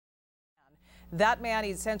That man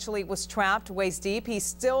essentially was trapped waist deep. He's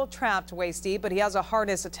still trapped waist deep, but he has a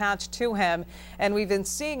harness attached to him. And we've been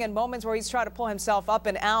seeing in moments where he's trying to pull himself up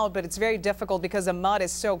and out, but it's very difficult because the mud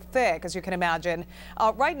is so thick, as you can imagine.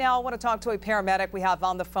 Right now, I want to talk to a paramedic we have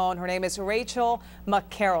on the phone. Her name is Rachel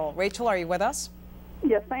McCarrell. Rachel, are you with us?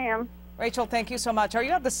 Yes, I am. Rachel, thank you so much. Are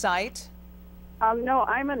you at the site? No,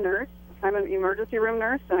 I'm a nurse. I'm an emergency room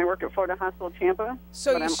nurse, and I work at Hospital Tampa.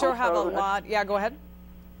 So you sure have a lot. Yeah, go ahead.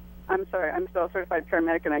 I'm sorry. I'm still a certified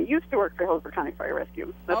paramedic, and I used to work for Hillsborough County Fire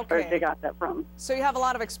Rescue. That's where they got that from. So you have a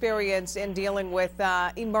lot of experience in dealing with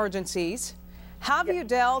emergencies. Have you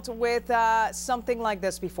dealt with something like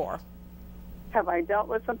this before? Have I dealt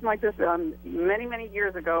with something like this? Many, many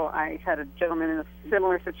years ago, I had a gentleman in a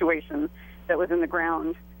similar situation that was in the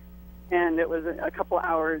ground, and it was a couple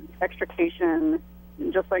hours extrication,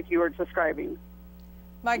 just like you were describing.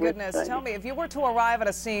 My goodness, tell me, if you were to arrive at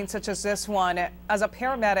a scene such as this one, as a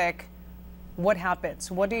paramedic, what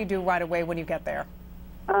happens? What do you do right away when you get there?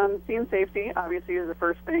 Scene safety, obviously, is the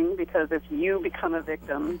first thing, because if you become a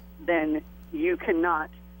victim, then you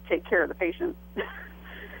cannot take care of the patient.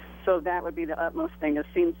 So that would be the utmost thing, is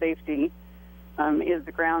scene safety. Is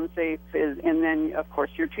the ground safe? And then, of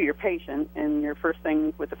course, you're to your patient, and your first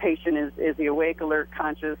thing with the patient is he awake, alert,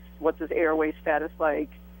 conscious? What's his airway status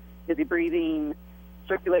like? Is he breathing?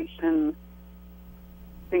 Circulation,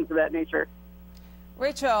 things of that nature.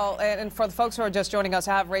 Rachel, and for the folks who are just joining us,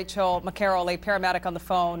 I have Rachel McCarrell, a paramedic on the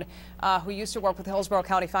phone, who used to work with Hillsborough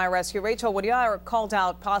County Fire Rescue. Rachel, when you are called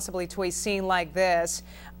out possibly to a scene like this,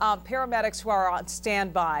 paramedics who are on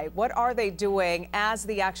standby, what are they doing as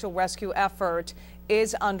the actual rescue effort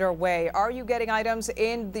is underway? Are you getting items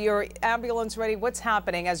in your ambulance ready? What's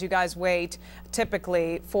happening as you guys wait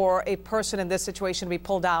typically for a person in this situation to be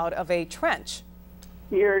pulled out of a trench?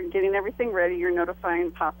 You're getting everything ready. You're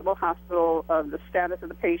notifying possible hospital of the status of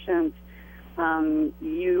the patient.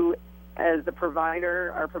 You, as the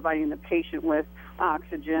provider, are providing the patient with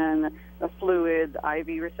oxygen, fluids, IV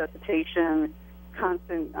resuscitation,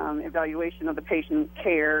 constant evaluation of the patient's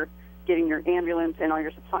care, getting your ambulance and all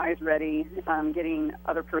your supplies ready, getting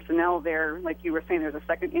other personnel there. Like you were saying, there's a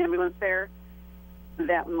second ambulance there.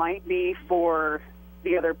 That might be for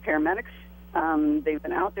the other paramedics. They've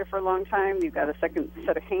been out there for a long time. You've got a second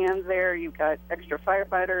set of hands there. You've got extra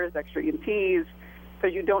firefighters, extra EMTs,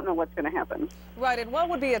 because you don't know what's going to happen. Right, and what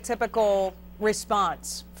would be a typical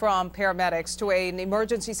response from paramedics to an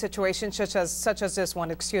emergency situation such as this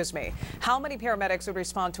one, excuse me? How many paramedics would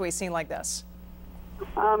respond to a scene like this?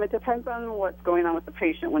 It depends on what's going on with the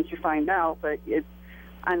patient once you find out, but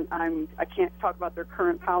I can't talk about their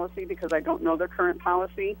current policy because I don't know their current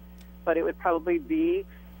policy, but it would probably be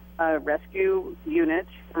a rescue unit,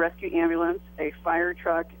 a rescue ambulance, a fire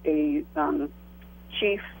truck, a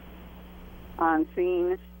chief on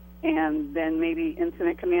scene, and then maybe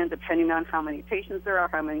incident command, depending on how many patients there are,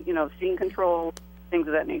 how many, scene control, things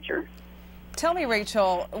of that nature. Tell me,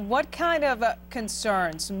 Rachel, what kind of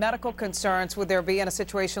concerns, medical concerns, would there be in a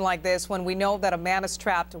situation like this when we know that a man is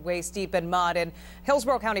trapped waist deep in mud? And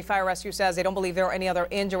Hillsborough County Fire Rescue says they don't believe there are any other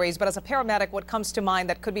injuries. But as a paramedic, what comes to mind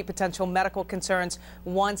that could be potential medical concerns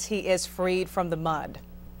once he is freed from the mud?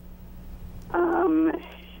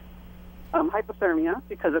 Hypothermia,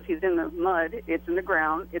 because if he's in the mud, it's in the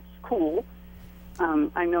ground, it's cool.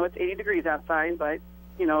 I know it's 80 degrees outside, but,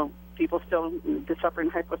 people still suffering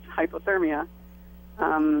hypothermia.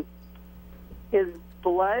 His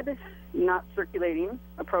blood not circulating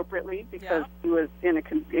appropriately because he was in a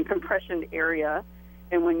compressioned area,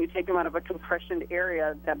 and when you take him out of a compressioned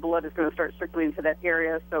area, that blood is going to start circulating to that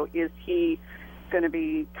area. So is he going to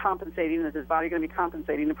be compensating? Is his body going to be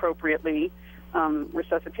compensating appropriately?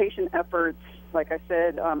 Resuscitation efforts, like I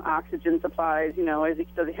said, oxygen supplies.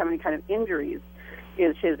 Does he have any kind of injuries?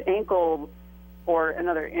 Is his ankle or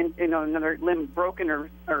another limb broken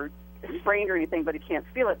or sprained or anything, but he can't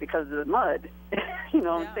feel it because of the mud,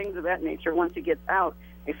 things of that nature. Once he gets out,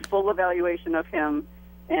 a full evaluation of him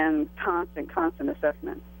and constant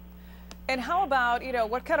assessment. And how about,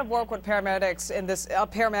 what kind of work would paramedics a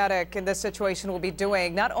paramedic in this situation will be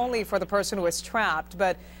doing, not only for the person who is trapped,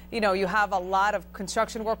 but, you have a lot of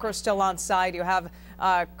construction workers still on site. You have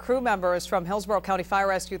crew members from Hillsborough County Fire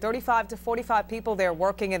Rescue, 35 to 45 people there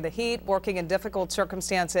working in the heat, working in difficult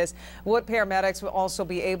circumstances. Would paramedics also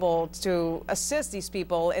be able to assist these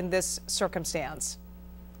people in this circumstance?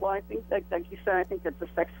 Well, I think, like you said, I think that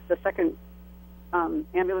the second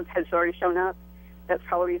ambulance has already shown up. That's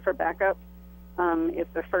probably for backup.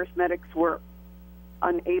 If the first medics were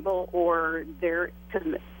unable or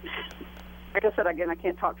because like I said, again, I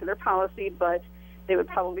can't talk to their policy, but they would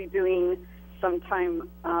probably be doing some time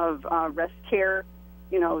of rest care,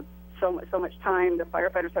 so much time. The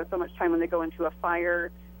firefighters have so much time when they go into a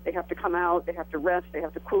fire. They have to come out. They have to rest. They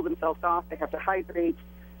have to cool themselves off. They have to hydrate.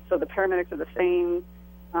 So the paramedics are the same.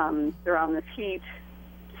 They're on this heat.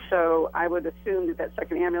 So I would assume that that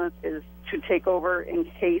second ambulance is to take over in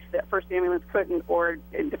case that first ambulance couldn't, or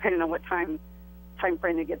depending on what time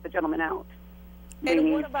frame to get the gentleman out.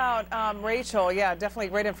 And what about, Rachel, yeah, definitely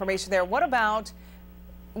great information there. What about,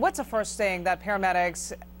 what's the first thing that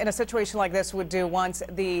paramedics in a situation like this would do once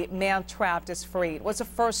the man trapped is freed? What's the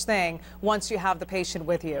first thing once you have the patient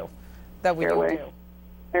with you that we don't do?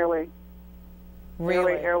 Airway.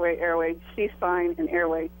 Really? Airway, C-spine and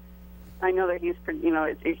airway. I know that he's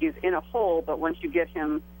in a hole, but once you get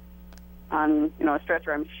him on, a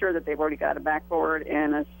stretcher, I'm sure that they've already got a backboard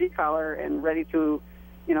and a C-collar and ready to,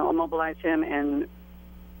 immobilize him, and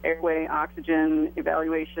airway, oxygen,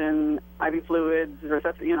 evaluation, IV fluids,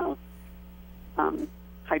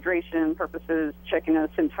 hydration purposes, checking his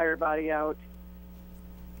entire body out,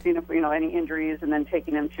 seeing if, any injuries, and then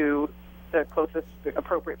taking him to the closest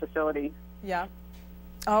appropriate facility. Yeah.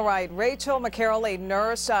 All right, Rachel McCarrell, a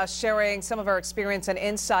nurse, sharing some of her experience and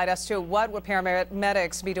insight as to what would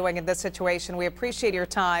paramedics be doing in this situation. We appreciate your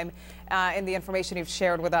time and the information you've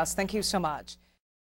shared with us. Thank you so much.